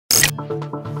Day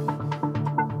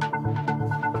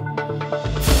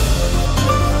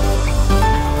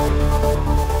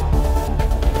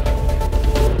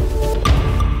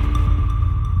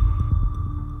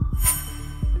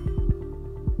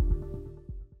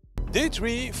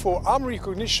 3 for Arm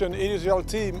Recognition Editorial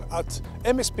Team at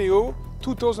MSPO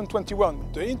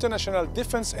 2021, the International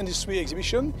Defense Industry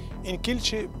Exhibition in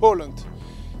Kielce, Poland.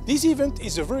 This event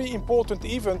is a very important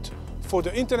event for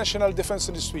the international defense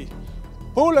industry.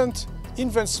 Poland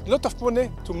invests a lot of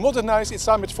money to modernize its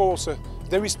armed forces.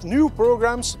 There is new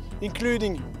programs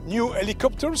including new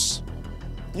helicopters,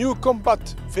 new combat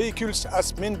vehicles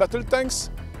as main battle tanks,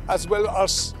 as well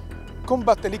as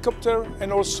combat helicopter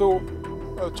and also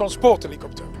transport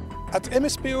helicopter. At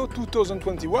MSPO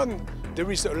 2021, there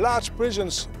is a large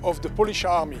presence of the Polish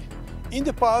army. In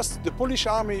the past, the Polish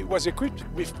army was equipped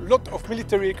with a lot of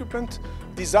military equipment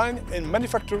designed and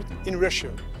manufactured in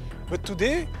Russia. But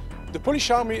today, the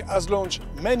Polish army has launched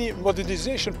many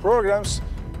modernization programs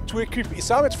to equip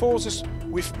its armed forces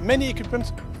with many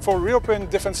equipment for European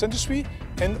defense industry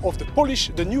and of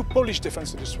the new Polish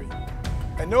defense industry.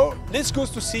 And now, let's go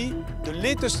to see the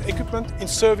latest equipment in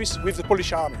service with the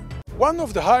Polish Army. One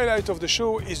of the highlights of the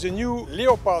show is the new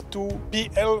Leopard 2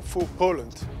 PL for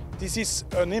Poland. This is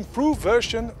an improved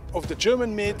version of the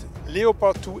German-made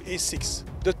Leopard 2 A6.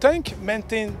 The tank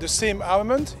maintains the same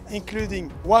armament, including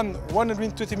one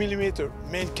 120mm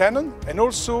main cannon and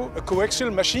also a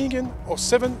coaxial machine gun of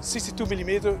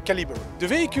 7.62mm caliber. The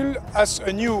vehicle has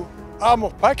a new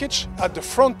armor package at the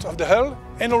front of the hull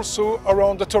and also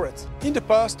around the turret. In the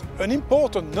past, an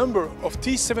important number of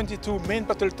T-72 main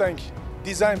battle tanks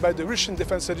designed by the Russian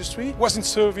defense industry was in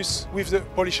service with the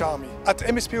Polish army. At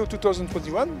MSPO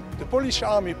 2021, the Polish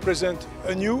army presents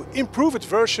a new improved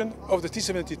version of the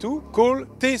T-72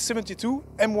 called T-72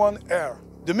 M1R.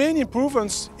 The main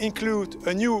improvements include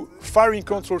a new firing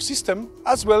control system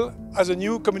as well as a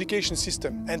new communication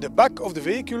system, and the back of the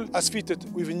vehicle is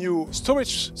fitted with a new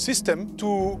storage system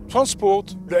to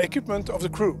transport the equipment of the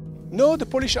crew. Now the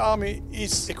Polish army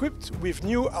is equipped with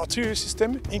new artillery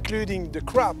system, including the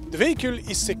Krab. The vehicle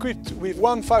is equipped with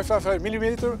one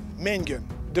 5.55mm main gun.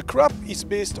 The Krab is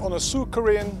based on a South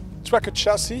Korean tracker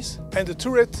chassis, and the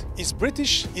turret is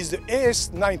British, is the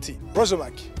AS-90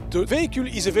 Rosomak. The vehicle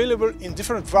is available in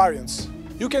different variants.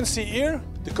 You can see here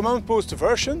the command post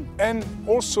version and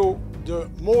also the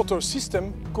mortar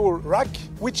system called RAK,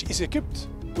 which is equipped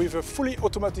with a fully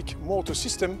automatic mortar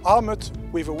system armored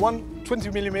with a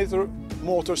 120mm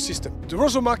mortar system. The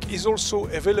Rosomak is also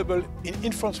available in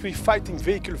infantry fighting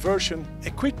vehicle version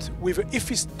equipped with a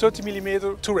Hitfist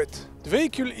 30mm turret. The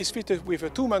vehicle is fitted with a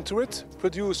two-man turret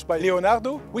produced by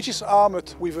Leonardo, which is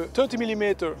armored with a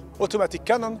 30mm automatic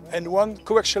cannon and one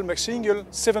coaxial machine gun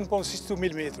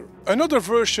 7.62mm. Another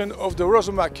version of the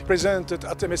Rosomak presented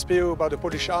at MSPO by the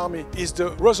Polish Army is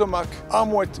the Rosomak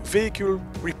armored vehicle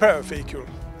repair vehicle.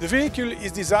 The vehicle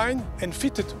is designed and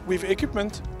fitted with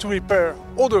equipment to repair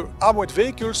other armored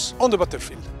vehicles on the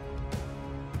battlefield.